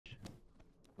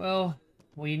Well,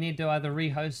 we need to either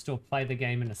rehost or play the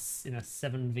game in a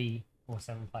 7v or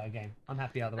 7-player game. I'm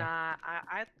happy either way. Nah,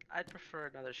 I'd prefer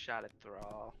another shot at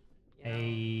Thrall. You know?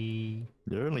 Hey,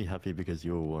 You're only happy because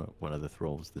you're one of the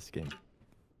thralls this game.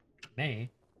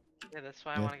 me? Yeah, that's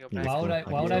why I Yeah, want to go you back. just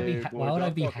Why would I be? Hey, Why would I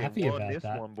boys, be fucking happy won about this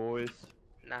that? one, boys.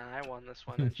 Nah, I won this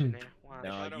one, engineer. Wow.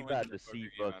 No, I don't you win got the to poker see game,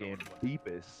 I don't fucking win.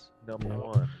 Beepus number Yeah.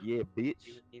 1. Yeah, bitch.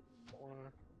 You need one.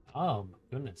 Oh my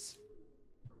goodness.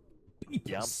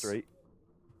 Yeah, I'm straight.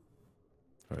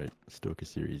 Alright, Stalker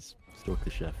series. Stalk the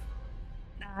chef.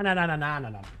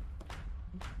 No.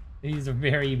 He's a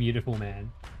very beautiful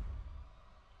man.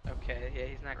 Okay, yeah,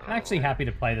 he's not. I'm actually happy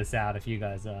to play this out if you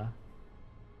guys are.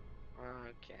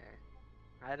 Okay.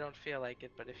 I don't feel like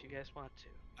it, but if you guys want to.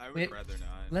 I would Wait, rather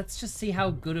not. Let's just see how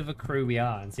good of a crew we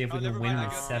are and see if Oh, we can never win mind, I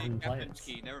with got 7 the captain's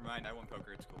players. key. Never mind, I won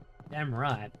poker. It's cool. Damn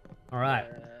right. Alright,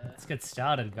 let's get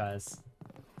started, guys.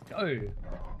 Go.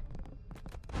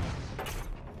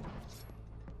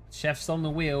 Chef's on the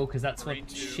wheel, because that's what Green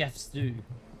two. chefs do.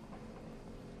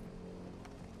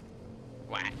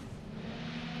 What?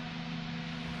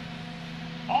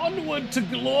 Onward to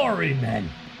glory, men!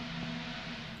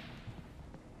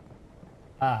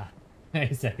 Ah,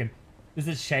 wait a second. Is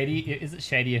it shady? Is it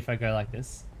shady if I go like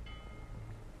this?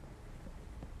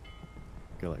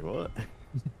 Go like, what?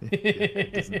 Yeah,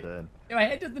 it doesn't turn. My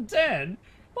head doesn't turn.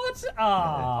 What?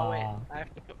 Ah. Oh wait, I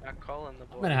have to put my call in the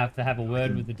board. I'm gonna have to have a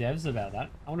word with the devs about that.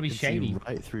 I want to be You can see shady.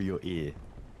 right through your ear.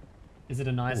 Is it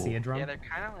a nice Ooh. eardrum? Yeah, they're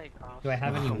kind of like off. Do I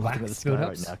have any I'm looking at the wax sky right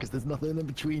build-ups? now because there's nothing in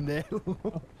between there. Wait,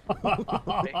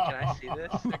 can I see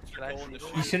this? Can I see You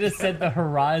this? should have said the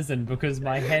horizon because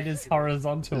my head is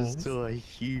horizontal. There's still a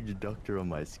huge doctor on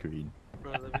my screen.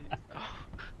 Bro, let me... oh.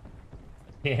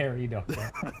 Scary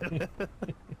doctor.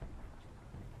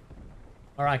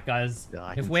 Alright guys, Yeah,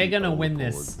 I if can we're see gonna all the win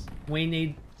this, boards. we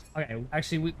need... Okay,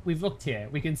 actually we've looked here.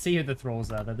 We can see who the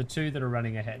thralls are. They're the 2 that are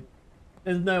running ahead.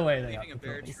 There's no way they are Leaving a the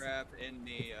bear thralls. trap in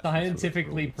the.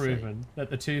 Scientifically That's what the thralls say. proven that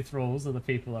the 2 thralls are the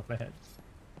people up ahead.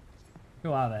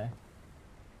 Who are they?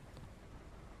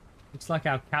 Looks like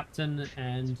our captain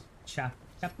and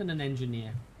captain and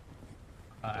engineer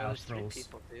are our There's 3 thralls.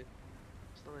 people, dude.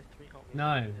 There's only 3 homies.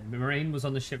 No, the Marine was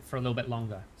on the ship for a little bit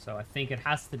longer, so I think it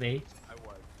has to be I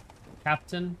was.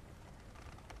 captain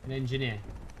and engineer.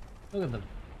 Look at them.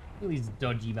 Look at these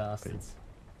dodgy bastards.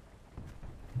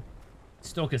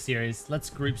 Stalker series.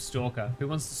 Let's group Stalker. Who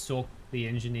wants to stalk the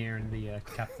engineer and the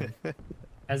captain?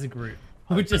 As a group.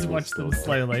 We'll just watch them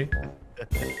slowly.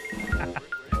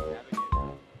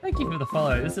 Thank you for the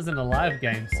follow. This isn't a live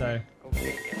game, so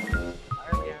Okay, yeah.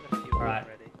 I already had a few Alright.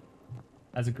 already.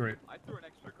 as a group. I threw an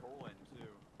extra coal in too,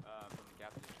 from the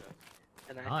captain's chest.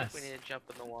 And I Nice. think we need to jump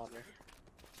in the water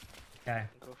Okay. and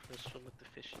go for a swim with the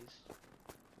fishies.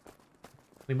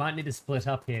 We might need to split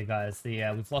up here, guys.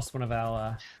 We've lost one of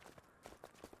our...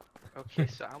 Okay,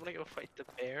 so I'm gonna go fight the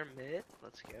bear mid.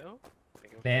 Let's go. I'm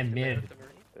gonna go Bear fight the mid. with the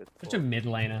Marine. It's Such a mid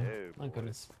laner. Oh, My boy.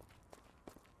 goodness.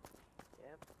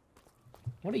 Yep.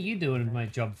 What are you doing in my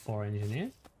job for,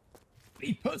 engineer?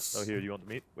 Beepus! Oh, here, you want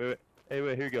the meat? Wait. Hey,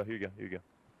 wait, here you go, here you go, here you go.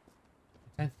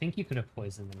 I don't think you could have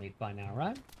poisoned the meat by now,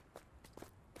 right?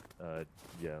 Yeah, I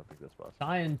don't think that's possible.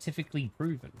 Scientifically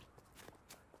proven.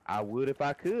 I would if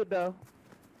I could, though.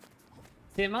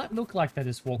 See, it might look like they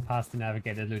just walked past the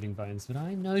navigator looting bones, but I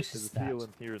There's a noticed that. seal in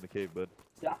here in the cave, bud.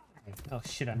 Oh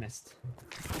shit, I missed.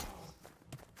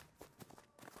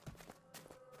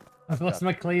 I've lost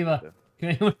my cleaver. Can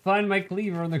anyone find my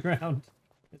cleaver on the ground?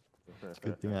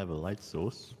 Good thing I have a light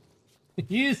source.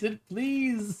 Use it,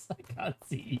 please. I can't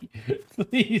see.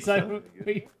 Please,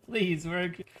 please.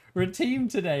 We're a team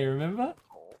today. Remember?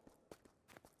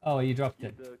 Oh, you dropped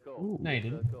it. No, you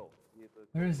didn't.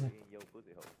 Where is it?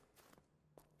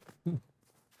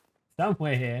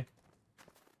 Somewhere here.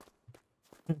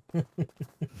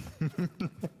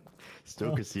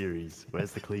 Stalker series.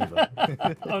 Where's the cleaver?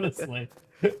 Honestly,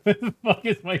 where the fuck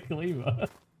is my cleaver?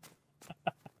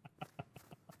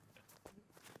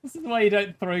 This is why you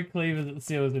don't throw cleavers at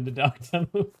seals into dark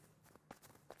tunnels.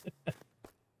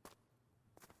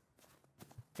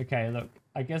 Okay, look.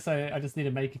 I guess I just need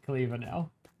to make a cleaver now.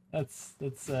 That's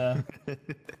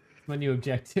my new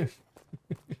objective.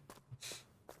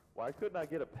 Why couldn't I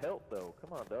get a pelt, though?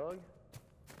 Come on, dog.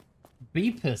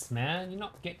 Beepus, man. You're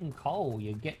not getting coal.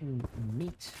 You're getting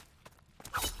meat.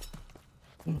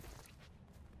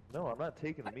 No, I'm not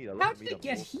taking the meat. I How left the did meat it on the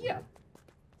get wolf here? board.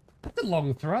 That's a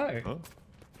long throw. Oh,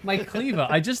 My cleaver,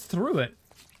 I just threw it.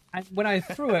 And when I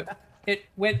threw it, it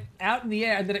went out in the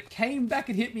air and then it came back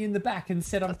and hit me in the back and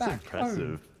said I'm that's back.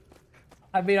 impressive. Oh.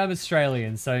 I mean, I'm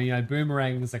Australian, so, you know,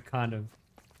 boomerangs are kind of...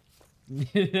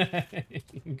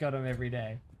 you got them every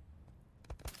day.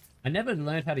 I never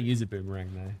learned how to use a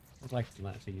boomerang though. I'd like to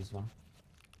learn to use one.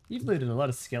 You've looted a lot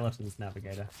of skeletons,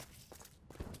 Navigator.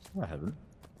 I haven't.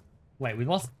 Wait, we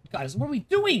lost... Guys, what are we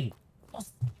doing?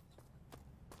 Lost...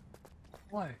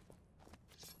 Whoa.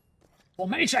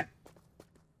 Formation!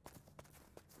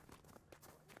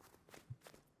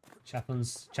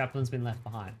 Chaplain's been left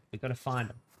behind. We've got to find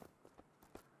him.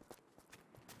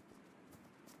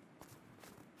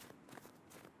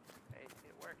 Hey,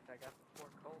 it worked. I got the 4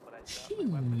 coal, but I dropped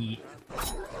my weapon.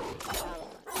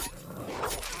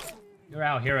 You're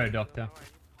our hero, Doctor. Are you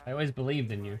I always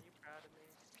believed in you. Are you proud of me?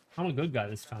 I'm a good guy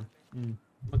this time. I'm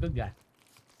a good guy.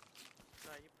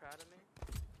 No, are you proud of me?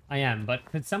 I am, but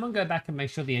could someone go back and make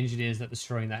sure the engineer's not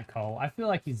destroying that coal? I feel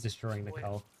like he's destroying the Wait,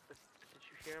 coal. Did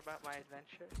you hear about my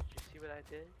adventure? Did you see what I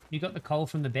did? You got the coal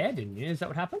from the bear, didn't you? Is that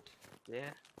what happened? Yeah.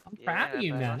 I'm proud of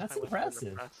you, but I man. lost That's my weapon in the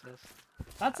impressive. process.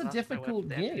 That's I a lost my difficult weapon.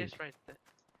 The gig. engineer's right there.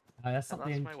 Oh, that's I not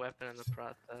lost the my weapon in the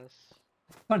process.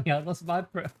 funny. I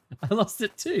lost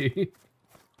it too.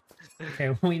 Okay,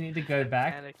 well, we need to go I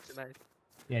back. panicked and I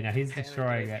Yeah, no, he's panicked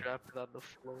destroying and I it. dropped it on the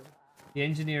floor. The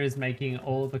engineer is making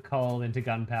all the coal into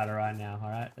gunpowder right now. All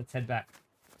right, let's head back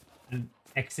and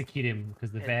execute him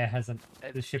because the Yeah. bear hasn't.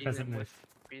 I The ship beat hasn't him moved.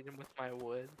 beat him with my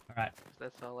wood. All right, 'Cause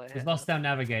that's all I we've had. lost our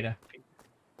navigator.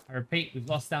 I repeat, we've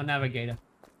lost our navigator.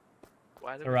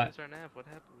 Why did we Alright. lose our nav? What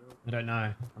happened? I don't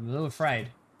know. I'm a little afraid.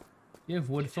 You have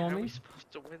wood Dude, for how are we me?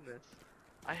 supposed to win this?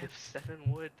 I have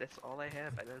 7 wood. That's all I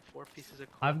have. And then 4 pieces of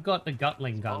coal. I've got the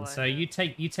Gatling all gun, I so have.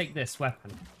 you take this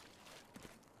weapon.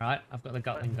 All right, I've got the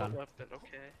Gatling gun. Weapon,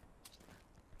 okay.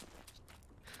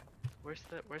 Where's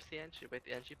the engine? Wait,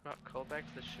 the engine brought coal back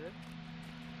to the ship?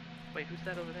 Wait, who's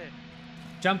that over there?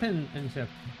 Jump in and ship.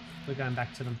 We're going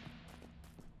back to them.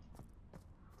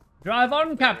 Drive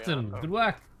on, Captain. on. Good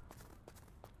work.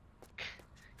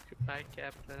 Goodbye,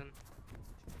 Captain.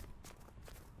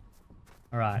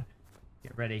 All right,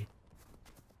 get ready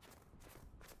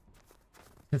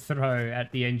to throw at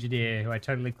the engineer who I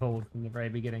totally called from the very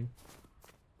beginning.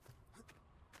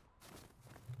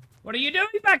 What are you doing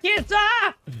back here,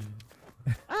 sir?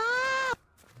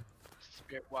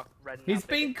 Spirit walk right now. He's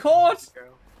baby. been caught.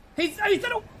 Girl. He's Why you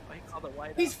call the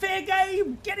white he's fair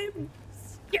game. Get him,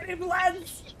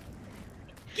 lads.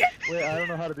 Get. Wait, I don't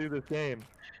know how to do this game.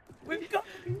 We've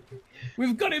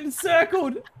got him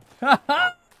circled.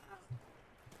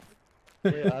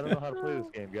 Yeah, I don't know how to play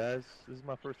this game, guys. This is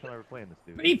my first time ever playing this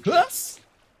dude. B plus.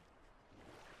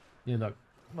 Yeah, look.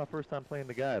 This is my first time playing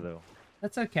the guy, though.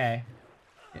 That's okay.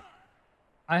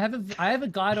 I have a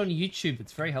guide on YouTube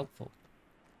that's very helpful.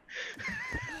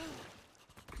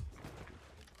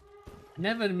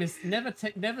 Never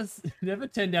turned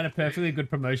down a perfectly good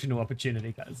promotional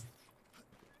opportunity, guys.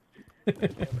 I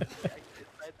can't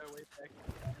find our way back.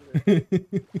 Can't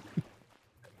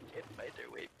find our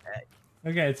way back.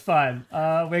 Okay, it's fine.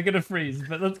 We're gonna freeze,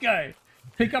 but let's go.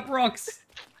 Pick up rocks.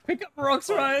 Pick up rocks,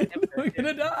 Ryan. We're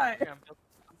gonna die. I'm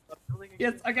building a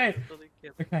Yes, camp. okay. I'm building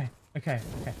a camp. Okay.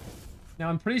 Now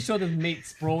I'm pretty sure the meat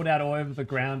sprawled out all over the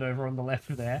ground over on the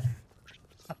left there.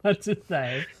 Hard to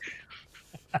say.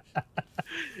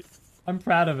 I'm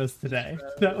proud of us today.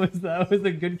 That was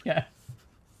a good catch.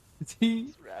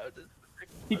 He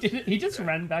just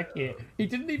ran back here. He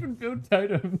didn't even build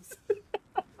totems.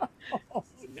 Oh,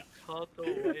 no. Called the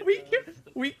white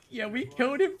We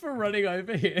killed him for running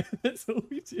over here. That's all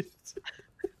we did.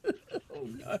 Oh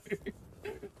no.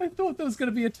 I thought there was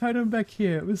gonna be a totem back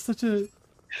here. It was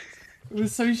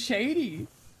so shady.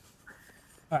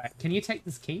 Alright, can you take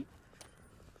this key?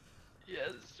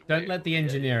 Yes. Don't wait, let the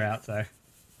engineer out though.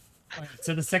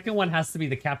 So the second one has to be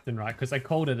the captain, right? Because I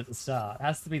called it at the start. It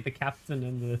has to be the captain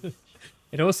and the...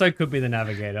 It also could be the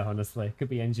navigator, honestly. Could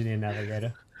be engineer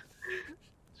navigator.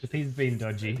 If he's been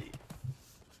dodgy.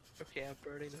 Okay, I'm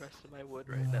burning the rest of my wood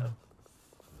right now.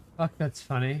 Fuck, that's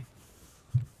funny.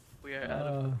 We are out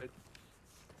of wood.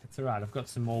 It's alright, I've got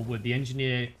some more wood. The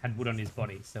engineer had wood on his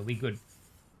body, so we good.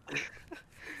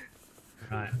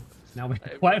 Right. Now we're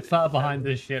quite far behind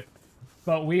the ship.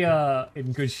 But we are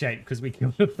in good shape because we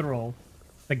killed a thrall.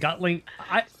 The Gatling...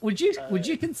 Would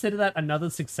you consider that another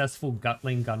successful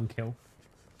Gatling gun kill?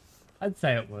 I'd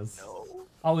say it was. No.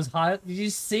 I was high... Did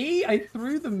you see? I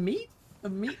threw the meat. The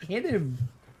meat hit him.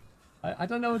 I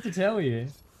don't know what to tell you.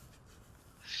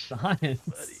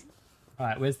 Science.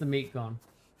 Alright, where's the meat gone?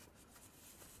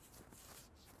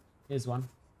 Here's one.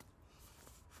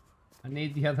 I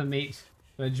need the other meat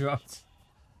that I dropped.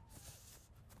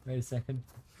 Wait a second.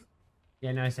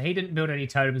 Yeah, no, so he didn't build any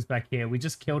totems back here. We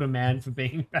just killed a man for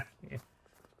being back here.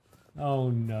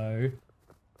 Oh, no.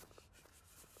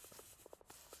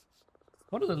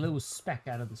 What a little speck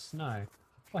out of the snow.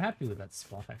 Quite happy with that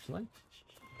spot, actually.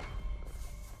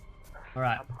 All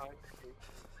right. I'm hungry.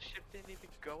 The ship didn't even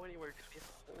go anywhere because we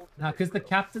have holes. in Now, it, because the bro.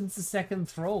 captain's the second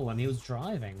thrall and he was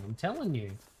driving. I'm telling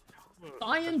you. Because we have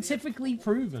Scientifically holes in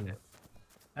proven. it.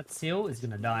 That seal is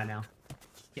gonna die now.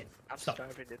 Yeah, I'm stop.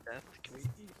 starving to death. Can we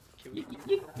eat? Can we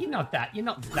eat? You're not that. You're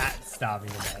not that starving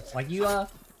to death. Like you are.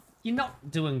 You're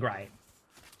not doing great.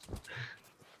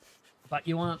 But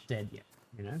you aren't dead yet.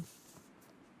 You know.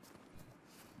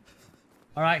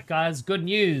 All right, guys. Good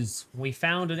news. We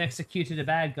found and executed a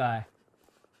bad guy.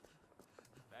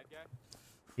 Bad guy?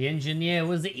 The engineer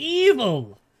was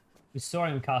evil. We saw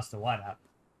him cast a whiteout.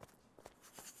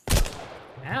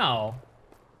 Ow.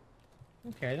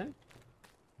 Okay then.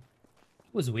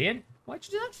 Was weird. Why'd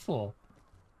you do that for?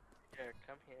 Here,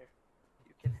 come here.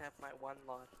 You can have my one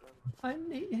laudanum. I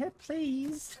need her,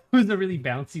 please. It was a really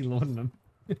bouncy laudanum.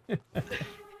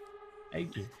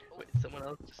 Thank you. Wait, someone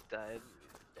else just died.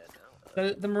 Dead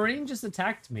now. The Marine just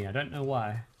attacked me. I don't know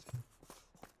why.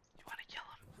 You want to kill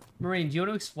him? Marine, do you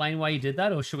want to explain why you did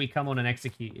that, or should we come on and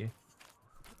execute you?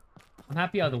 I'm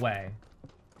happy either way.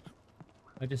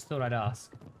 I just thought I'd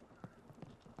ask.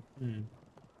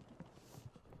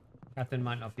 Captain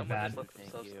might not be Someone bad. just let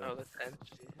themselves know that's NG.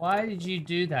 Why did you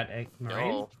do that, Marine?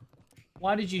 No.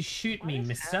 Why did you shoot What me, is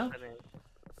mister? happening?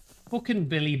 Fucking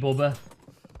Billy Bubba.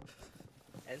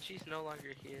 NG's no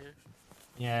longer here.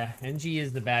 Yeah, NG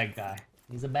is the bad guy.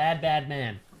 He's a bad, bad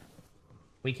man.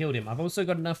 We killed him. I've also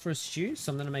got enough for a stew,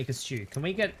 so I'm going to make a stew. Can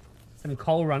we get some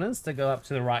coal runners to go up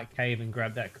to the right cave and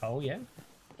grab that coal, yeah?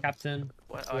 Captain,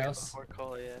 What? who Oh, yeah, else? before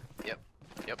call, yeah.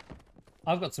 Yep.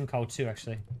 I've got some coal too,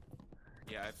 actually.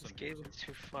 Yeah, I have This some. game is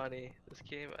too funny. This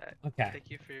game, Okay.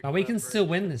 thank you for your Now we can still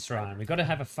win collaboration. this round. We've got to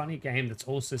have a funny game that's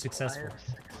also successful. I have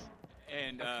 6.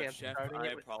 And Okay, I'm Chef, starting I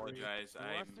it with 3. apologize. Who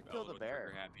I'm wants to a kill the little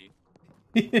bear? trigger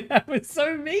happy. That was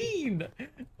so mean.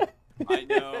 I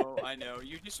know.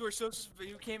 You just were so.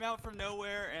 You came out from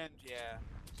nowhere, and yeah.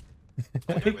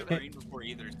 I've never been Marine before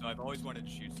either, so I've always wanted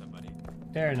to shoot somebody.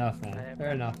 Fair enough, man.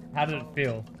 Fair enough. How did it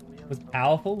feel? Was it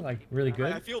powerful? Like, really I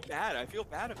good? feel bad. I feel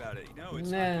bad about it. You know, it's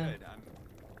Nah. not good.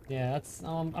 Yeah, that's.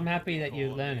 I'm happy that you're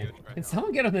Coal, learning. dude, right Can now.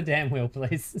 someone get on the damn wheel,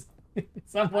 please? I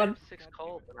Someone. have 6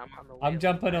 coal, but I'm on the wheel. I'm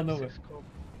jumping I on have the 6 coal.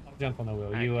 I'll jump on the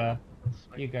wheel. I You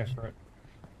can- you go for it.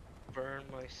 Burn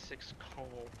my 6 coal.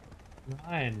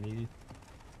 Ryan, you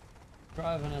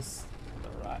driving us to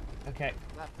the right. Okay.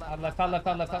 Left, Hard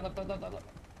left.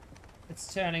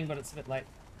 It's turning, but it's a bit late.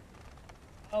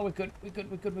 Oh, we're good.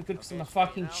 Because I'm a Okay, fucking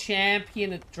straighten out.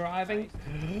 champion at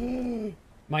driving.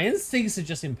 My instincts are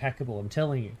just impeccable, I'm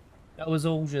telling you. That was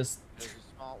all just... There's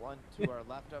a small one to our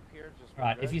left up here. Just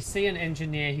Right, if you see an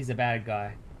engineer, he's a bad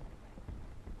guy.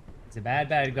 He's a bad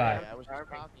guy. Yeah, I was just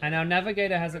talking. And our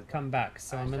navigator hasn't come back,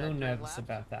 so I'm a little Start turning nervous left.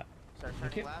 about that. Start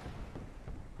Thank turning you. left.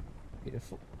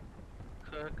 Beautiful.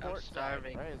 Cook, I'm Port side,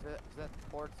 starving. right? Is that the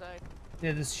port side?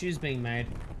 Yeah, the shoe's being made.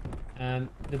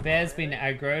 The bear's been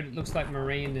aggroed. It looks like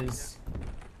Marine is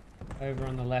over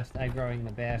on the left aggroing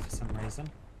the bear for some reason.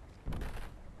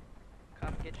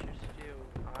 Come get your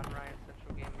stew on Ryan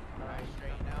Central Gaming. Alright,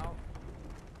 straighten out.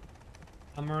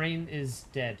 A Marine is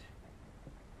dead.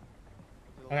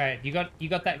 To the Alright, you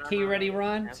got that key ready,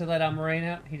 Ryan, Yeah. to let our Marine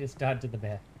out? He just died to the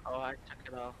bear. Oh, I took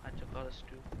it all. I took all the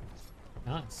stew.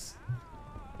 Nice.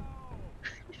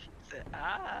 He said,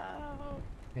 ow.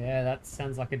 Yeah, that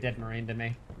sounds like a dead Marine to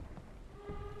me.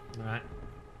 Alright.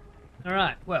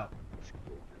 Alright, well.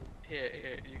 Here,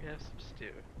 you have some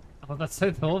stew. Oh, that's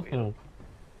so thoughtful.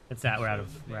 It's that, we're out of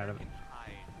it.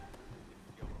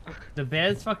 The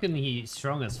bear's fucking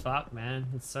strong as fuck, man.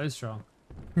 It's so strong.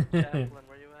 Chaplain,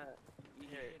 where you at?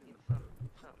 Here, eat something,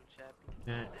 Chappy.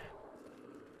 Yeah.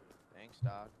 Thanks,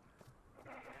 dog.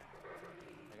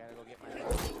 I gotta go get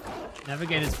my.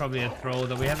 Navigator's probably a thrall,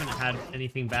 though we haven't had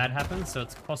anything bad happen, so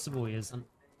it's possible he isn't.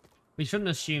 We shouldn't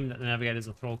assume that the Navigator's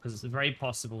a thrall, because it's very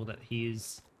possible that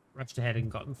he's rushed ahead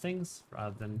and gotten things,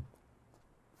 rather than...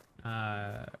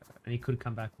 and he could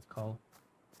come back with coal.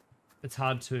 It's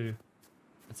hard to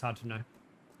know.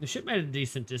 The ship made a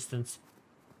decent distance.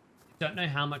 Don't know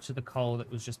how much of the coal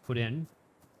that was just put in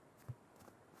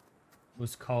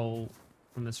was coal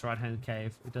from this right-hand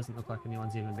cave. It doesn't look like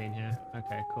anyone's even been here.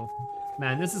 Okay, cool.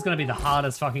 Man, this is going to be the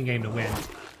hardest fucking game to win.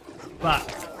 But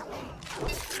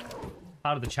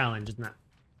part of the challenge, isn't it?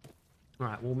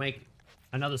 Alright, we'll make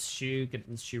another stew, get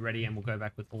the stew ready, and we'll go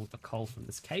back with all the coal from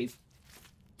this cave.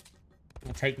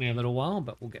 It'll take me a little while,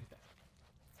 but we'll get there.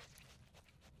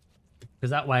 Because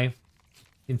that way,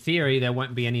 in theory, there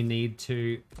won't be any need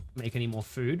to make any more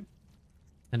food.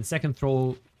 And the second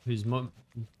thrall, who's more...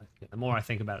 The more I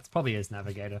think about it, it probably is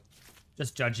Navigator.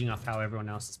 Just judging off how everyone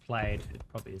else has played, it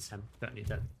probably is him. Don't need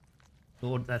that.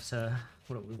 Lord, that,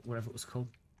 whatever it was called.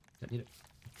 Don't need it.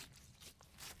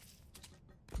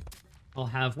 I'll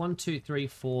have 1, 2, 3,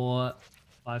 4,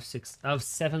 5, 6. I have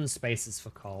 7 spaces for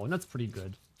coal, and that's pretty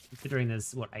good. Considering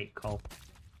there's, what, 8 coal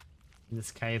in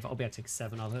this cave. I'll be able to take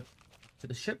 7 of it to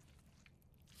the ship.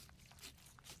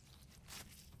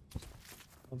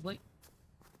 Lovely.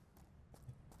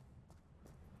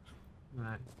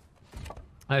 Right.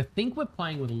 I think we're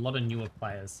playing with a lot of newer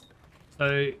players.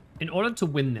 So in order to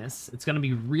win this, it's going to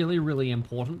be really, really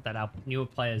important that our newer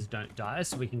players don't die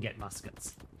so we can get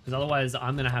muskets. Because otherwise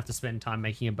I'm going to have to spend time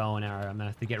making a bow and arrow. I'm going to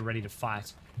have to get ready to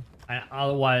fight. And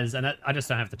otherwise, and I just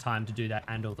don't have the time to do that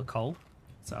and all the coal.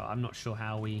 So I'm not sure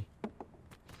how we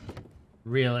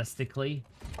realistically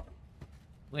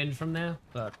win from there,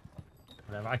 but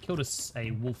whatever. I killed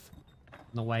a wolf on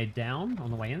the way down, on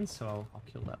the way in, so I'll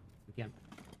kill that again.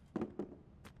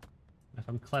 If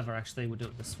I'm clever, actually, we'll do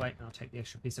it this way, and I'll take the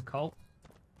extra piece of coal.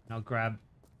 And I'll grab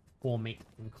 4 meat,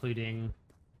 including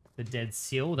the dead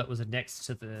seal that was next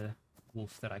to the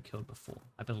wolf that I killed before,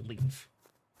 I believe.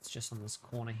 It's just on this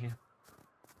corner here.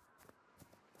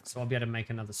 So I'll be able to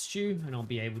make another stew, and I'll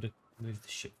be able to move the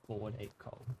ship forward 8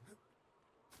 coal.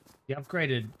 The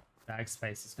upgraded bag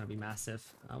space is going to be massive.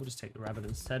 I'll just take the rabbit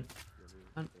instead.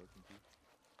 And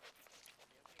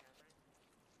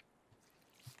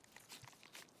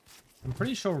I'm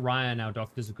pretty sure Ryan, our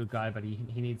doctor's a good guy, but he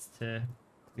need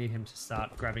him to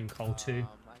start grabbing coal too.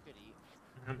 I could eat.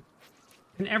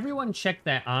 Can everyone check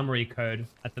their armory code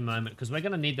at the moment? Because we're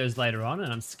going to need those later on,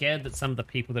 and I'm scared that some of the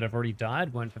people that have already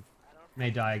died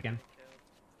may die again.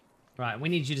 Right, we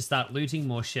need you to start looting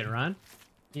more shit, Ryan.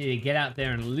 You need to get out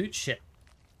there and loot shit.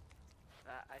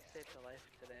 I saved a life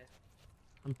today.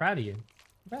 I'm proud of you.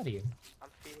 I'm proud of you. I'm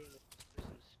feeding some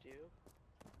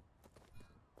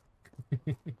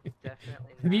stew.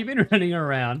 Definitely. Have you not been running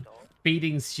around adult.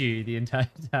 feeding stew the entire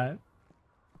time?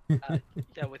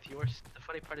 Yeah, with yours. The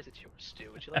funny part is it's your stew.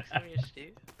 Would you like some of your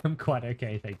stew? I'm quite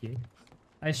okay, thank you.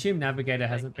 I assume Navigator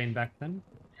hasn't been back then.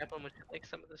 Evelyn, would you like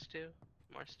some of the stew?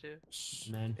 More stew?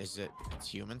 Man, Is it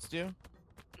humans do?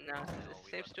 No, it's the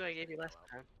same stew I gave you last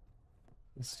time.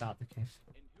 let's start the cave.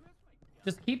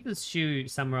 Just keep the stew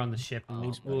somewhere on the ship,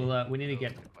 and we need to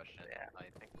get Yeah. I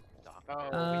think Doc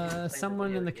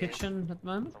someone in the kitchen at the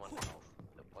moment. someone else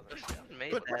that wasn't Someone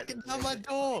made Quit that. breaking down my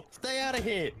door! Stay out of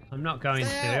here! I'm not going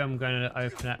Stay to. out. I'm going to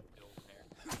open it.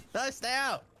 No, stay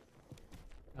out!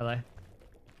 Hello.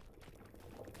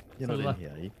 You're So not look- in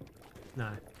here, are you?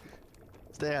 No.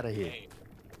 Stay out of here. Hey,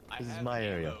 I This is have my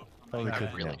area. ammo for Only my cook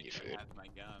gun. really I need food. have my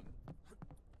gun.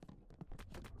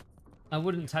 I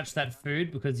wouldn't touch that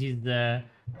food because he's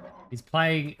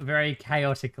playing very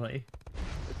chaotically.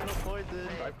 It's not poison,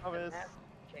 I promise.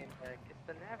 Came back. It's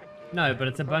the navigator. No, but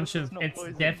it's a bunch of. It's not It's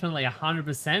poison. definitely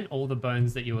 100% all the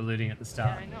bones that you were looting at the Yeah,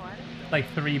 start. I know. I didn't know. Like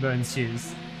 3 bone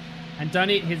stews. And don't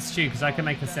eat his stew because I can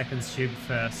make a second stew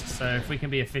first. So if we can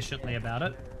be efficiently about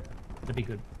it, it'd be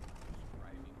good.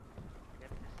 Yep,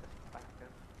 this is fucking-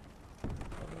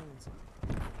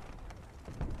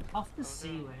 Tough to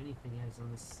see where anything is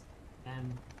on this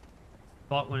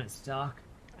spot when it's dark.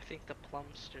 I think the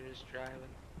Plumster is driving.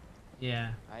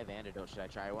 Yeah. I have antidote. Should I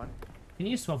try one? Can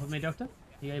you swap with me, Doctor?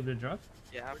 Are you able to drive?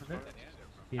 Yeah, I'm Okay. fine. I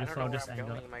don't Beautiful. know I'll where just I'm angle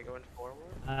going. it. Am I going forward?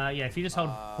 Yeah, if you just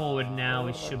hold forward now,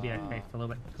 we should be okay for a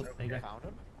little bit. Cool, there you go. Found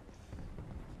him?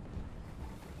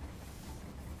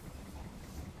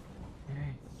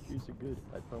 Stews are good,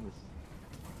 I promise.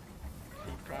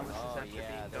 He promises Oh after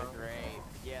yeah, being they're gone. great.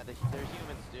 Yeah, there's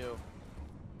humans too.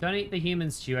 Don't eat the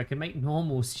human stew. I can make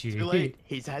normal stew. Too late.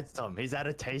 He's had some. He's had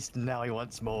a taste and now he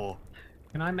wants more.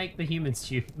 Can I make the human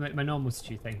stew? My normal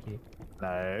stew, thank you.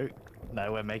 No.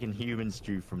 No, we're making human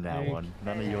stew from now Okay. on.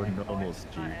 None of your normal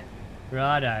stew.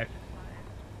 Righto.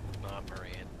 not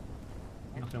Marine.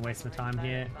 I'm not gonna waste my time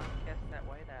here.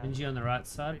 Benji on the right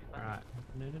side. Alright.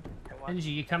 Noted.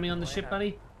 Benji, you coming on the ship,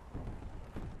 buddy?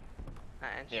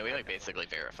 Yeah, we like basically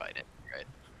verified it, right?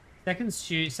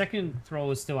 Second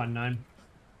thrall is still unknown.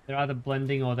 They're either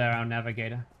blending or they're our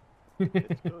navigator.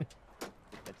 It's cooked.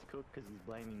 It's cooked because he's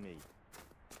blaming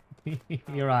me.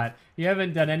 You're right. You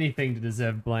haven't done anything to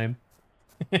deserve blame.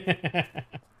 I know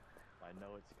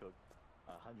it's cooked.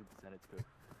 100% it's cooked.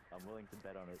 I'm willing to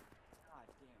bet on it.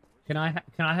 Can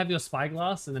I have your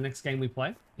spyglass in the next game we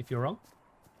play? If you're wrong.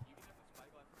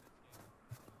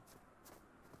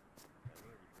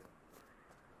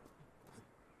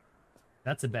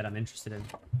 That's a bet I'm interested in.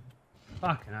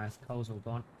 Fucking hell, coal's all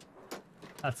gone.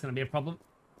 That's gonna be a problem.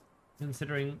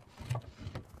 Considering...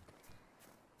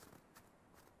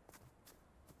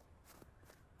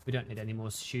 We don't need any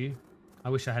more stew. I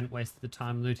wish I hadn't wasted the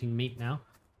time looting meat now.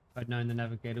 If I'd known the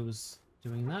navigator was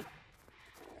doing that.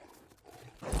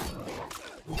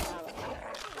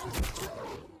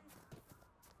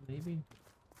 Maybe.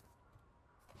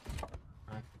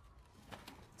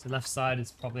 So left side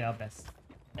is probably our best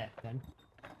bet then.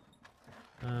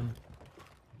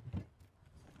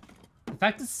 The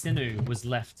fact that Sinu was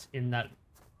left in that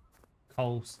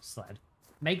coal sled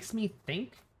makes me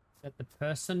think that the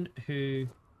person who...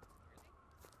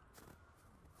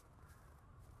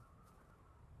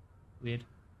 Weird.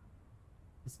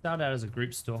 It started out as a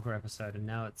group stalker episode and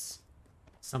now it's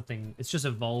something... It's just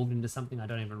evolved into something I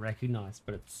don't even recognize,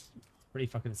 but it's pretty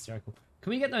fucking hysterical. Can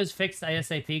we get those fixed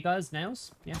ASAP, guys?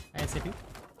 Nails? Yeah, ASAP.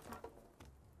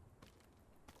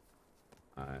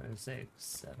 5, 6,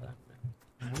 7.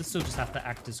 This will just have to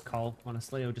act as coal,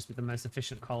 honestly. It'll just be the most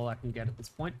efficient coal I can get at this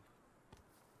point.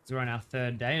 So we're on our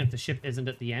 3rd day, and if the ship isn't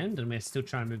at the end, and we're still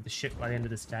trying to move the ship by the end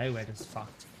of this day, we're just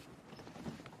fucked.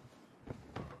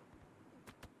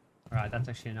 Alright, that's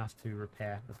actually enough to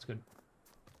repair. That's good.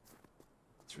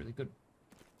 That's really good.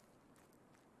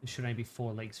 There should only be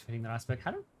 4 leaks fitting that iceberg.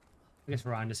 I guess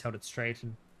Ryan just held it straight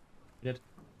and did.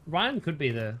 Ryan could be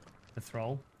the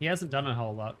thrall. He hasn't done a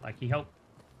whole lot. Like,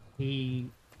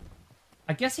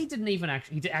 I guess he didn't even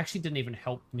actually... He actually didn't even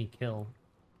help me kill...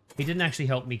 He didn't actually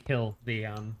help me kill the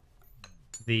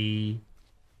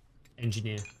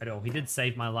engineer at all. He did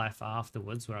save my life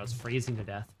afterwards where I was freezing to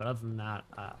death. But other than that,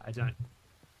 I don't...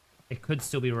 It could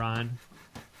still be Ryan.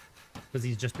 Because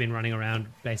he's just been running around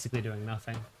basically doing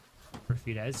nothing for a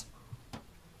few days.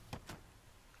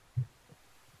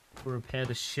 We'll repair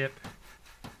the ship.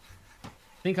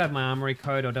 I think I have my armory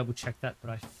code. I'll double check that, but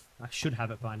I should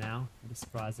have it by now. I'd be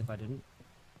surprised if I didn't.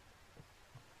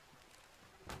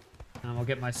 I'll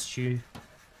get my stew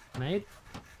made.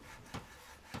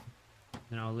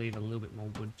 Then I'll leave a little bit more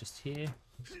wood just here.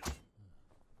 It's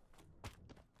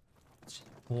just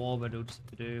 4, but it'll just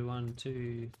do 1,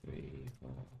 2, 3, 4,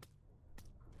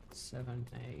 7,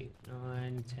 8,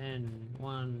 9, 10.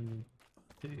 1,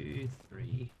 2,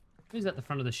 3. Who's at the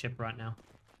front of the ship right now?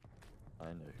 I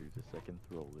know who the second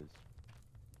thrall is.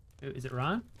 Is it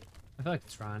Ryan? I feel like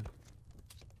it's Ryan.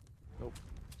 Nope.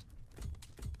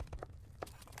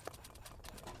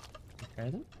 Okay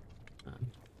then. One,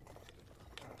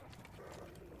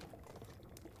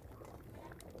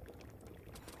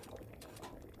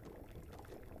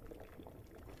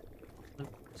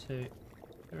 2,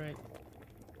 3. Okay,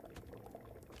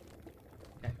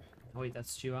 I'll eat that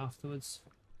stew afterwards.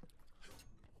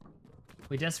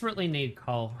 We desperately need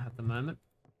coal at the moment.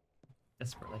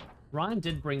 Desperately. Ryan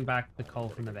did bring back the coal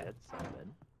from the bed.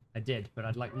 I did, but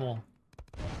I'd like more.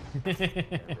 More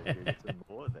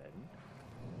then.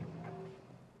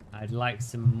 I'd like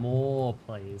some more,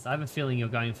 please. I have a feeling you're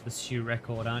going for the stew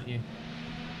record, aren't you?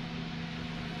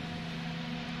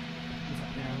 He's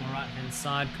up there on the right-hand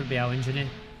side. Could be our engineer.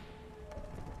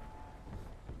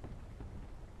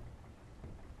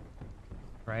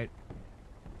 Great.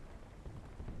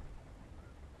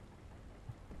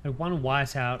 Had 1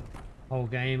 whiteout whole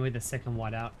game with the second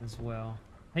whiteout as well.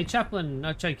 Hey, Chaplain,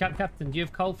 no, sorry, Captain, do you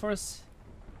have coal for us?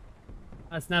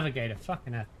 That's Navigator.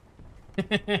 Fucking hell.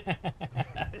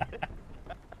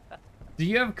 Do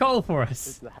you have coal for us?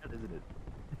 It's the hat, isn't it?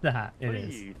 It's the hat. It what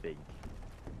is. do you think?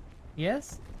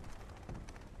 Yes?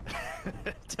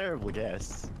 Terrible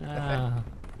guess. Ah,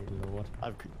 good lord.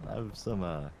 I have some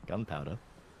gunpowder.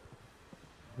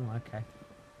 Oh, okay.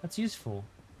 That's useful.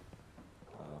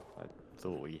 I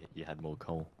thought you had more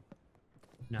coal.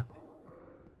 No.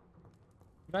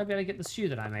 Would I be able to get the stew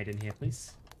that I made in here,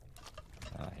 please?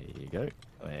 Here you go.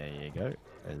 There you go.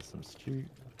 There's some stew.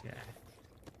 Yeah.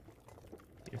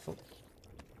 Beautiful.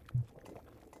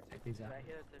 Take these Did out. I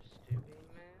hear that there's stew being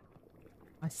made?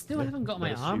 I still Yeah, haven't got my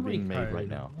there's stew armory being made code. right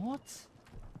now. What?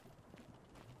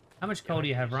 How much coal do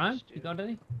you have, Ryan? You got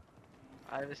any?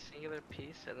 I have a singular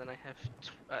piece, and then I have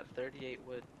 38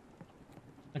 wood.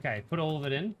 Okay, put all of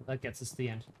it in. That gets us to the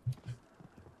end.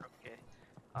 Okay.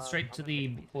 Straight I'm to gonna the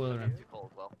get boiler I've room. got 2 coal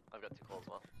as well. I've got 2 coal as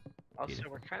well. Also,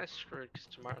 Beautiful. we're kind of screwed because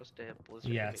tomorrow's day of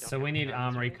blizzard. Yeah, and don't so we have need guns,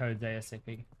 armory right? codes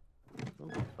ASAP. We'll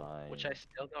be fine. Which I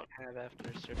still don't have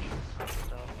after searching some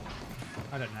stuff.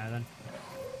 I don't know then.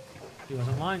 He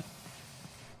wasn't lying.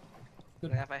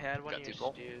 Good. And if I had one Got of 2 your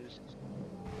coal. stews,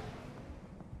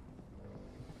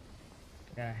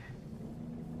 Okay.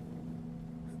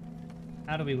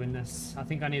 How do we win this? I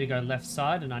think I need to go left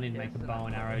side and I need to make a bow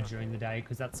and arrow during the day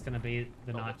because that's going to be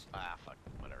the night. Ah, fuck.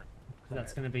 Whatever. Because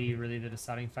that's going to be really the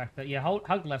deciding factor. Yeah,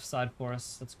 hug left side for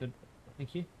us. That's good.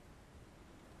 Thank you.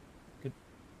 Good.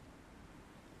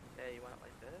 yeah, you want it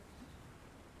like this?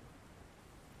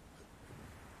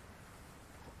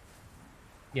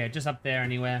 Yeah, just up there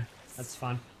anywhere. That's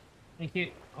fine. Thank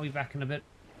you. I'll be back in a bit.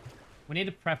 We need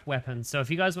to prep weapons. So if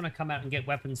you guys want to come out and get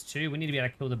weapons too, we need to be able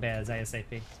to kill the bears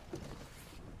ASAP.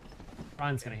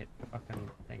 Ryan's going to hit the fucking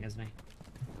thing, isn't he?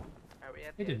 Alright, Are we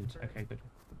at He the end didn't. for- Okay, good.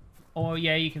 Oh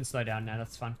yeah, you can slow down now.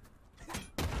 That's fine.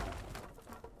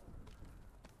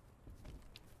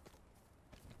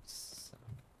 So.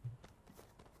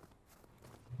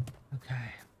 Okay.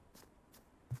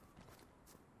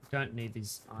 Don't need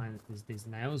these iron, these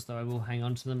nails, though I will hang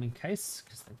on to them in case,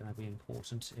 because they're going to be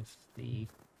important if the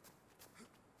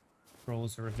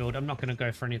thralls are revealed. I'm not going to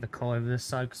go for any of the coal over this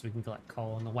side because we can collect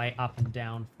coal on the way up and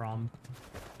down from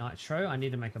Nitro. I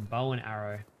need to make a bow and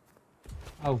arrow.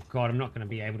 Oh god, I'm not going to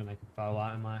be able to make a bow,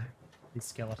 am I? These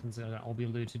skeletons are going to all be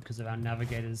looted because of our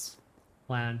navigator's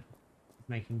plan of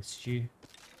making stew.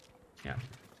 Yeah.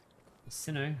 The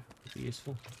Sinnoh would be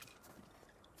useful.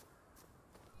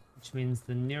 Which means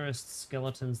the nearest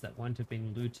skeletons that won't have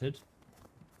been looted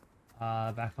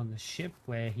are back on the ship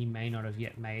where he may not have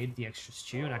yet made the extra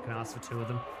stew, and I can ask for 2 of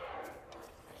them.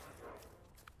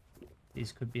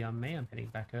 These could be on me. I'm heading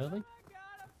back early. Oh my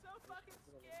god, I'm so fucking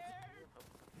scared.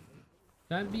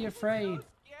 Don't be afraid. So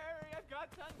scary. I've got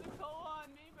tons of coal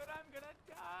on me, but I'm gonna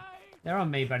die. They're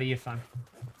on me, buddy. You're fine.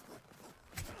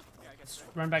 Yeah, I guess Just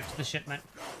run back to the ship, mate.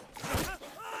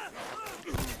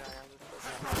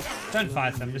 Don't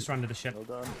fight them. Just run to the ship.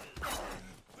 Well done.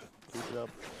 Keep it up.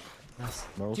 Nice.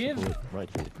 Moral Do you have- support right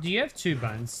here. Do you have 2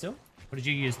 bones still? Or did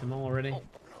you use them all already?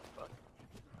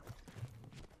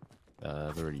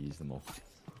 I've already used them all.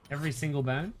 Every single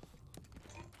bone?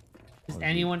 Does Or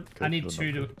anyone... I cooked need or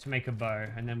 2 not to make a bow,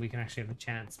 and then we can actually have a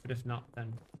chance. But if not,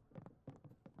 then...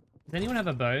 Does anyone have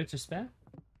a bow to spare?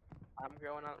 I'm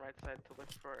going on right side to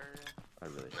look for. I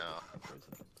really No. I'm frozen.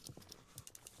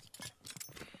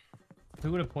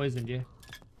 Who would have poisoned you?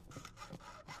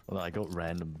 Well, I got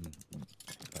random,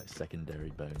 like,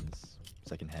 secondary bones,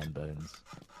 second-hand bones.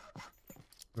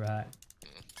 Right.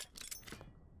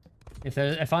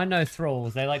 If I know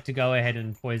thralls, they like to go ahead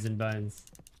and poison bones.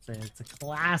 So it's a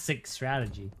classic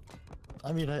strategy.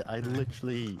 I mean, I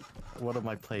literally, one of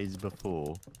my plays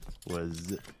before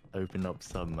was open up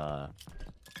some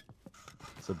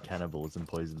cannibals and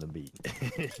poison the meat.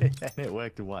 And it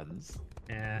worked once.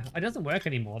 Yeah, it doesn't work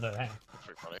anymore though. Hey, That's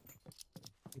pretty funny.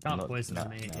 you can't Not poison the now-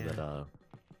 meat. now Yeah. that,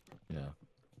 you know.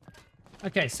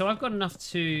 Okay, so I've got enough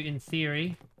to, in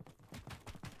theory,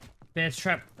 bear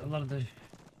trap a lot of the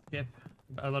ship,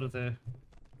 a lot of the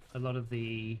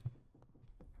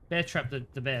bear trap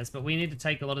the bears, but we need to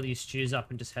take a lot of these stews up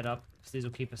and just head up because these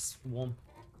will keep us warm.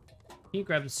 Can you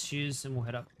grab the stews and we'll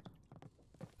head up?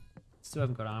 Still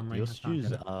haven't got armory. Your I can't stews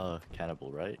get it. are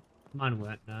cannibal, right? Mine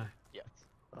weren't. No. Yes.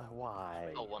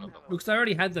 Why? Oh, one of them. Because I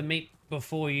already had the meat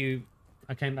before I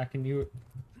came back and you.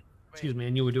 Excuse me,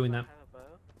 and you were doing that.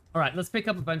 All right, let's pick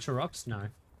up a bunch of rocks. No,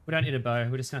 we don't need a bow.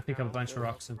 We're just gonna pick up a bunch of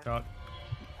rocks and throw it.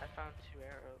 I found 2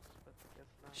 arrows, but guess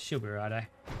not. She'll be right, eh?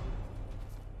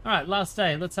 All right, last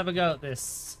day. Let's have a go at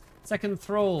this. Second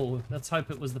thrall. Let's hope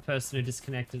it was the person who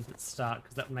disconnected at the start,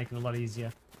 because that would make it a lot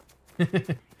easier. I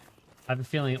have a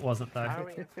feeling it wasn't though. How are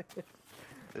we?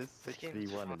 This game's 6v1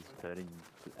 is fucking- turning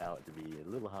out to be a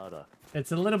little harder.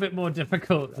 It's a little bit more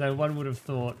difficult than one would have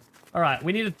thought. All right,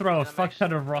 we need to throw a I'm fuck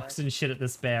ton of actually rocks and shit at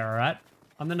this bear. All right,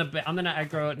 I'm gonna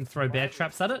aggro it and throw bear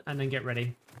traps at it, and then get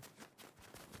ready.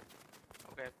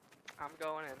 Okay, I'm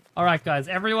going in. All right, guys,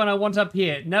 everyone, I want up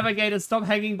here. Navigator, stop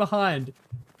hanging behind.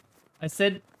 I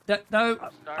said that no. I'm I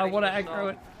starting want to this aggro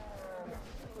off. it.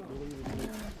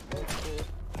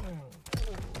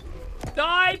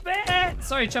 Die, bear!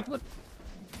 Sorry, Chaplain.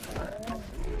 Oh,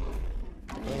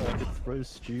 I could throw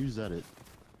stews at it.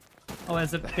 Oh,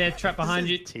 there's a bear trap behind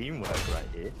This you. is teamwork right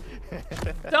here.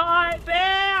 Die,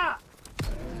 bear!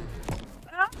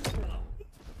 Ah!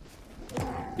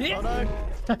 Yeah. Oh no!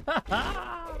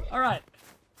 All right.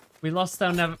 We lost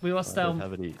our we lost I our. don't Do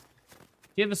have any.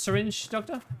 you have a syringe,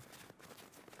 Doctor?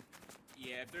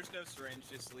 Yeah, if there's no syringe,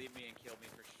 just leave me and kill me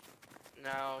for sure.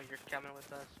 No, you're coming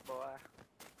with us, boy.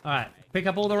 All right. Pick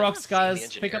up all the rocks, the guys.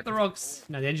 engineer. Pick up the rocks.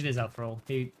 No, the engineer's out for all.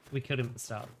 We killed him at the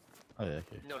start. Oh yeah,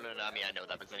 okay. No, I mean, I know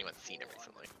that, but has anyone seen it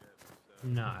recently?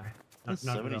 No. There's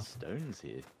Not so at many all. stones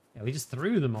here. Yeah, we just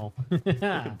threw them all. We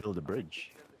and could build a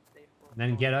bridge.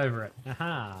 then get over it.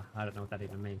 Aha. I don't know what that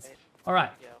even means. All right.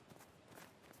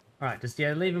 All right. Just,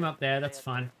 yeah, leave him up there. That's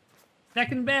fine.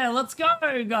 Second bear. Let's go,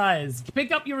 guys.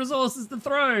 Pick up your resources to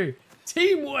throw.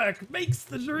 Teamwork makes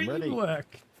the dream Ready.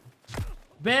 work.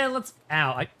 Bear, let's...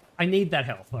 Ow. I need that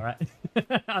health, all right?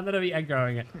 I'm going to be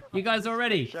aggroing it. You guys all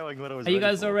ready? Showing what I was Are you ready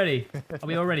guys for. all ready? Are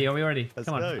we all ready? Are we ready? Let's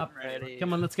Come on. go. Up. Ready.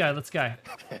 Come on, let's go. Let's go.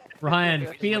 Ryan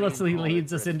fearlessly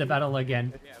leads us into battle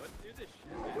again. Yeah, let's do this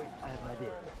shit. I have an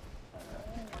idea.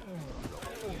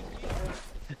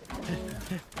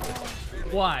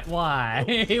 Why? Why?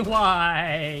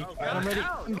 Why? Oh, God. I'm ready.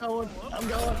 Ow. I'm going. I'm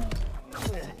going.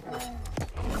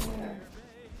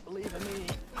 believe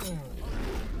in me.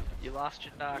 You lost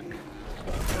your dock.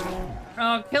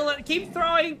 Oh, kill it. Keep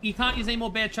throwing. You can't use any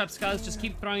more bear traps, guys. Just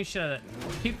keep throwing shit at it.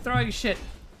 Keep throwing shit.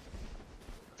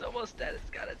 It's almost dead. It's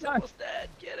got it. It's No. almost dead.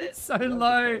 Get it. It's so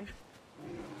low.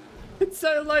 It's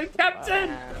so low, Captain.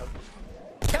 Wow.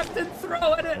 Captain,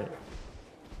 throw at it.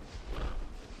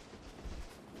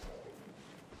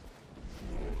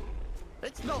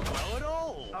 It's not low at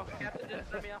all. Oh, Captain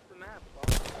just let me off the map.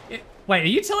 Wait, are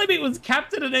you telling me it was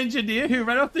Captain and Engineer who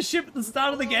ran off the ship at the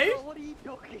start of the game? What are you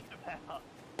talking about?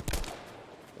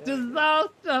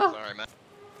 Disaster. Sorry, man.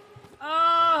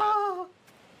 Oh.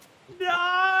 No.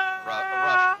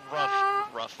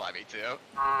 Rough 582.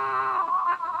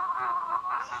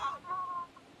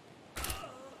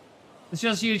 It's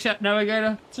just you,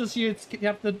 Navigator. It's just you, it's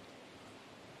Captain.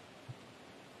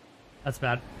 That's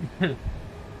bad.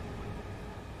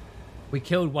 We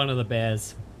killed one of the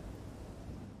bears.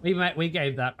 We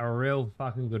gave that a real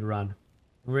fucking good run.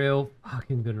 Real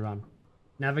fucking good run.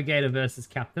 Navigator versus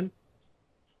Captain.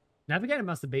 Navigator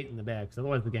must have beaten the bear, because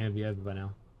otherwise the game would be over by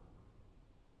now.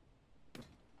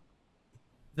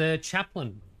 The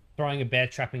chaplain throwing a bear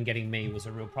trap and getting me was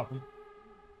a real problem.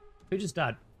 Who just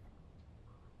died?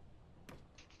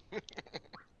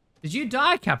 Did you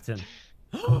die, Captain?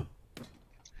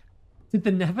 Did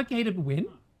the Navigator win?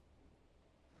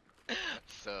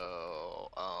 So,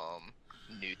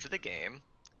 new to the game.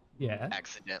 Yeah.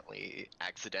 Accidentally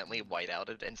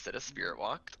whiteouted instead of spirit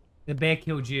walked. The bear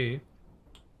killed you.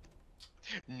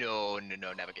 No,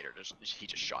 Navigator he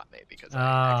just shot me because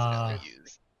I accidentally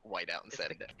used whiteout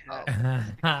instead.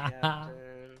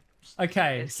 Captain.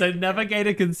 Okay, so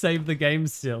Navigator can save the game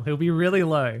still. He'll be really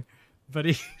low, but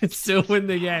he can still win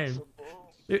the game.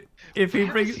 If he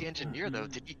brings the engineer though,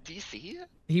 do you see it?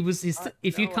 he was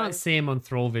if you no, can't see him on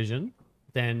Thrall Vision,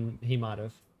 then he might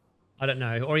have. I don't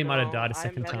know, or he might have No, died a I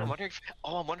second met I time.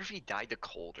 wonder if he died to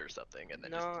cold or something and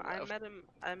then just No, I left. met him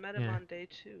Yeah. on day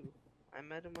 2. I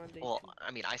met him on day 2. Well,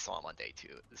 I mean, I saw him on day 2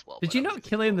 as well. Did but you I was not using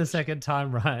kill him the cold vision. second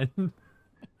time, Ryan?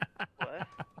 What?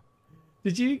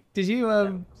 Did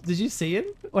you see him?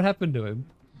 What happened to him?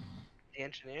 The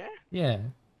engineer? Yeah.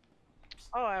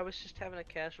 Oh, I was just having a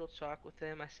casual talk with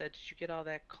him. I said, "Did you get all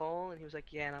that coal?" And he was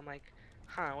like, "Yeah." And I'm like,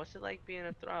 "Huh? What's it like being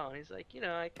a thrall?" And he's like,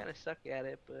 "I kind of suck at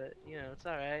it, but it's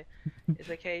all right." He's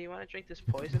like, "Hey, you want to drink this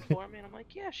poison for me?" And I'm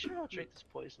like, "Yeah, sure, I'll drink this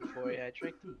poison for you." I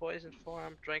drank the poison for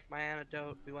him, drank my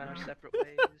antidote. We went our separate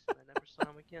ways, and I never saw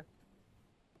him again.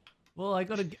 Well, I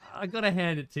gotta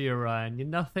hand it to you, Ryan. You're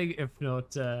nothing if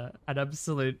not an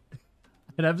absolute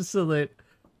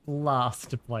blast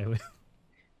to play with.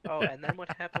 Oh, and then what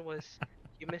happened was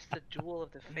you missed the duel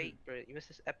of the fate, Brit. You missed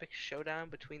this epic showdown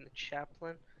between the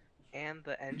chaplain and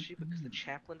the engie because the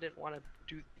chaplain didn't want to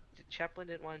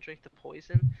drink the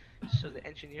poison, so the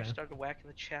engineer Okay. started whacking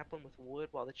the chaplain with wood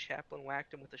while the chaplain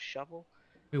whacked him with a shovel.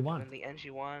 Who And won? then the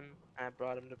engie won. I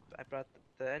brought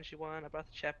the engie won. I brought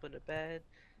the chaplain to bed,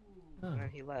 Oh. and then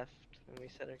he left, and we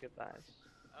said our goodbyes.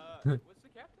 Was the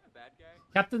captain a bad guy?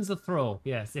 Captain's the Thrall.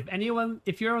 Yes.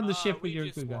 If you're on the ship, we you're a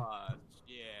just good guy. lost.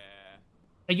 Yeah.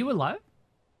 Are you alive?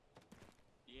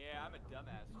 Yeah, I'm a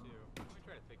dumbass too. Let me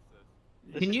try to fix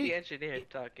this. This Can is you- the engineer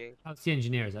talking. Oh, it's the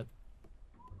engineer, is it?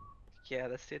 Yeah,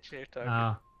 that's the engineer talking.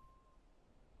 Ah.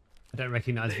 I don't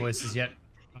recognize voices yet.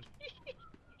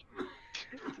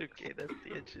 It's okay, that's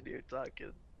the engineer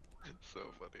talking. So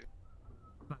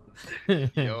funny.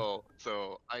 Yo,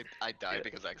 so I died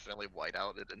because I accidentally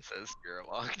whiteouted instead of spirit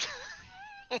walked.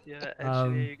 Yeah, Um,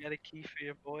 engineer, you got a key for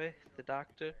your boy, the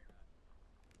doctor?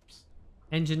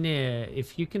 Engineer,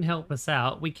 if you can help us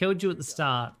out, we killed you at the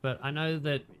start, but I know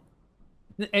that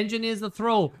the engineer's the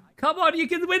Thrall. Come on, you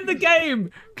can win the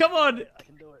game. Come on, I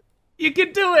can do it. you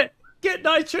can do it. Get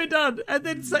Nitro done, and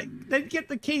then get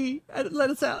the key and let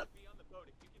us out. Be on the boat.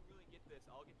 If you can really get this,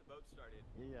 I'll get the boat started.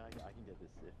 Yeah, I can get this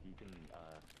if you can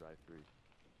drive through.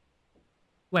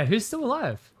 Wait, who's still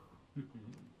alive?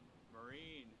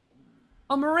 Marine.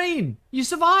 Oh, Marine, you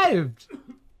survived.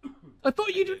 I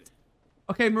thought you did.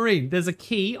 Okay, Marine, there's a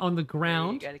key on the You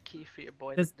ground. got a key for your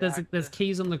boy, There's the doctor. there's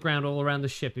keys on the ground all around the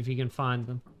ship if you can find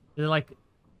them. They're like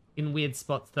in weird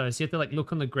spots though, so you have to like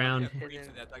look on the ground. Yeah, Marine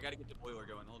said that. I gotta get the boiler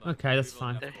going. Hold on. Okay, that's Maybe we'll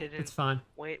fine. have They're to- hidden. It's fine.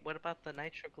 Wait, what about the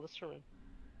nitroglycerin?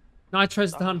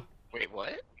 Nitro's done. Wait,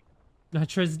 what?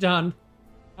 Nitro's done.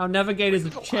 Our Navigator's a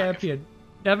Wait, alive. champion.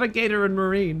 Navigator and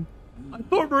Marine. I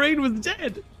thought Marine was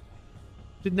dead.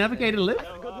 Did Navigator live?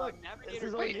 No, Good luck. Navigator This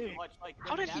is on pretty you. much, like,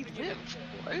 How did he Navigator live?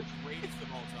 What? greatest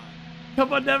of all time.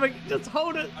 Come on, Navigator, just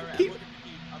hold it. Alright, Keep... I'm looking for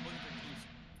keys. I'm looking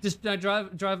for keys.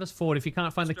 Just drive us forward. If you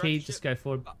can't find the Start key, the just ship. go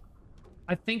forward.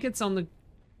 I think it's on the.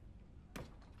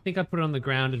 I think I put it on the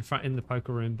ground in the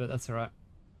poker room, but that's all right.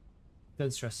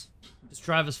 Don't stress. Just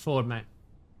drive us forward, mate.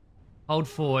 Hold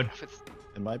forward.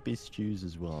 It might be stews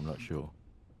as well, I'm not sure.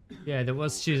 Yeah, there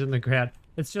was shoes on the ground.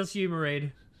 It's just you,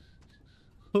 Mareed.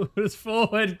 Hold us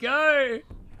forward. Go!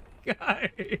 Go! God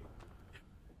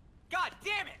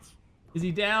damn it! Is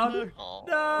he down? Oh.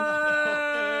 No!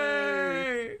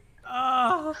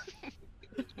 Oh.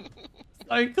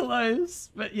 So close,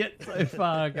 but yet so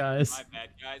far, guys. My bad,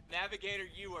 guys. Navigator,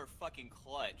 you are fucking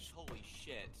clutch. Holy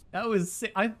shit. That was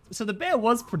sick. So the bear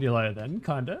was pretty low then,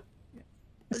 kinda.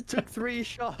 It took 3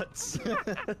 shots.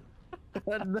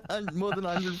 More than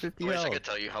 150 I wish I health. could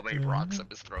tell you how many rocks I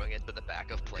was throwing into the back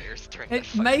of players during that It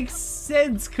fight. makes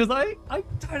sense, because I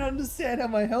don't understand how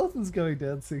my health was going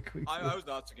down so quickly. I was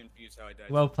not so confused how I died.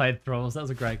 Well played, Thralls. That was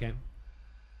a great game.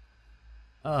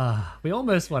 We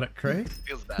almost won it, Crew.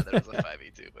 Feels bad that it was a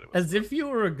 5v2, but it was As if you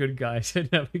were a good guy,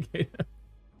 Navigator.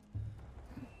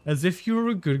 As if you were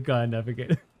a good guy,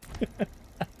 Navigator.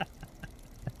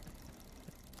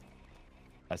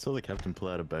 I saw the captain pull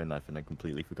out a bone knife and I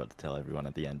completely forgot to tell everyone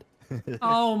at the end.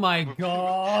 Oh my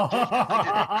god!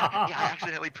 I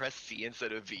accidentally pressed C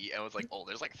instead of V and was like, oh,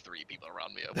 there's like 3 people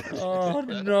around me. I wonder if Oh someone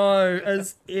did that. no,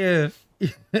 as if.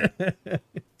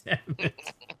 Damn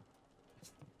it.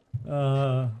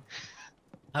 That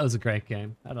was a great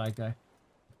game. How did I go?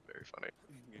 Very funny.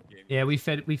 Good game. Yeah, we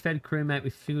fed Crewmate. We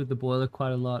filled the boiler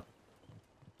quite a lot.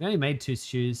 We only made 2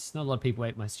 stews. Not a lot of people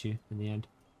ate my stew in the end.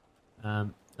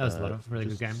 That was a lot of really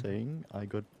good Just game. saying, I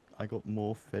got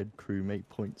more fed crewmate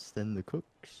points than the cook,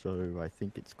 so I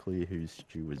think it's clear whose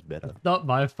stew was better. Not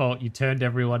my fault. You turned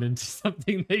everyone into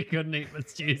something they couldn't eat with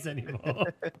stews anymore.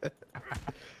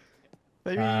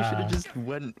 Maybe you should have just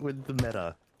went with the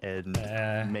meta and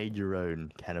made your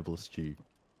own cannibal stew.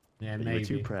 Yeah, But maybe.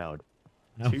 you were too proud.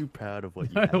 No. Too proud of what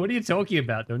you No, had. what are you talking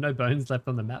about? There were no bones left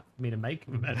on the map for me to make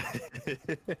them.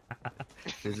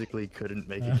 Physically couldn't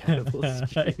make a cannibal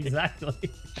stew. Exactly.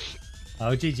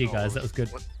 Oh, GG guys, that was good.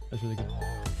 What? That was really good.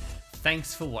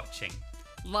 Thanks for watching.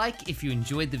 Like if you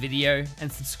enjoyed the video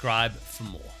and subscribe for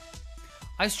more.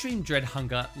 I stream Dread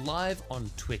Hunger live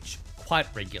on Twitch quite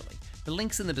regularly. The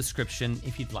link's in the description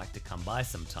if you'd like to come by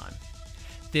sometime.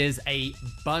 There's a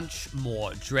bunch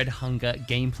more Dread Hunger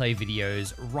gameplay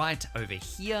videos right over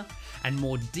here, and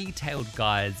more detailed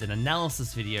guides and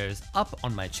analysis videos up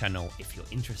on my channel if you're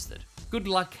interested. Good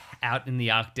luck out in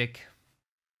the Arctic,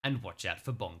 and watch out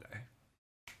for Bongo.